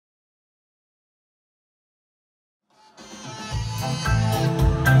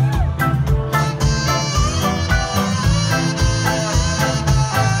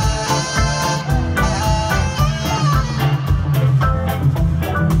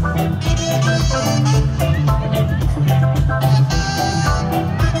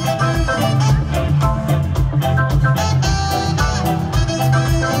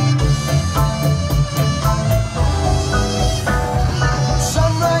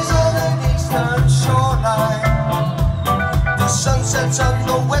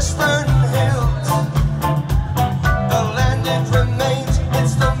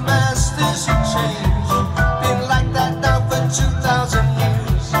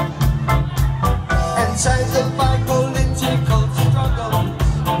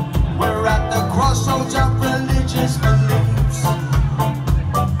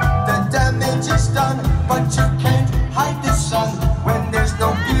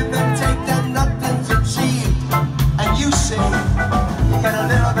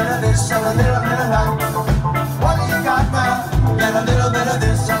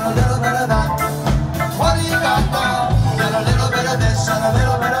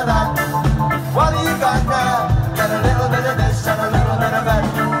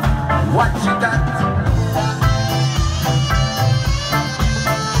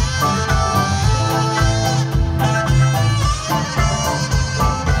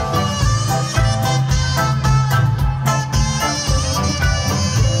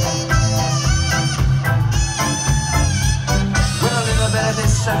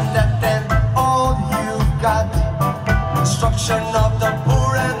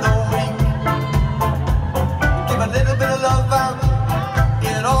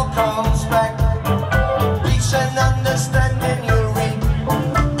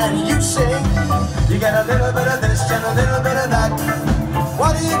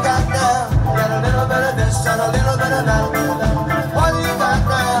a little bit of that. What do you got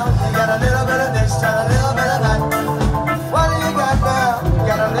now? You got a little bit of this and a little bit of that. What do you got now? You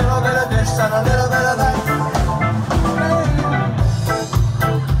got a little bit of this and a little bit of that.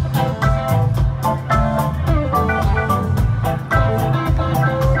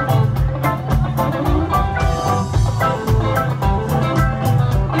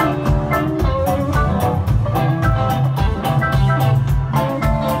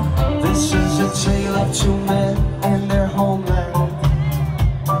 Two men in their homeland,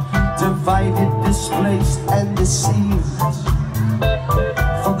 divided, displaced and deceived.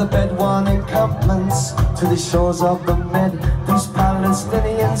 From the Bedouin encampments to the shores of the Med, these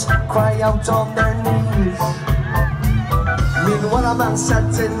Palestinians cry out on their knees. Meanwhile a man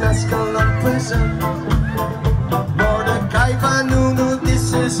sat in Ascalon prison, Mordecai Vanunu,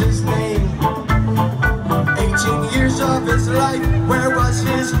 this is his name. 18 years of his life, where was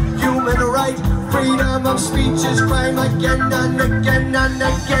his human right? Freedom of speech is crime again and again and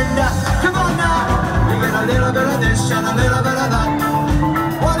again. Come on now, you get a little bit of this and a little bit of that.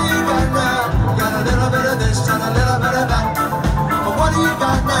 What do you got now? You got a little bit of this and a little bit of that. But what do you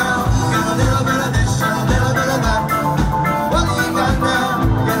got now?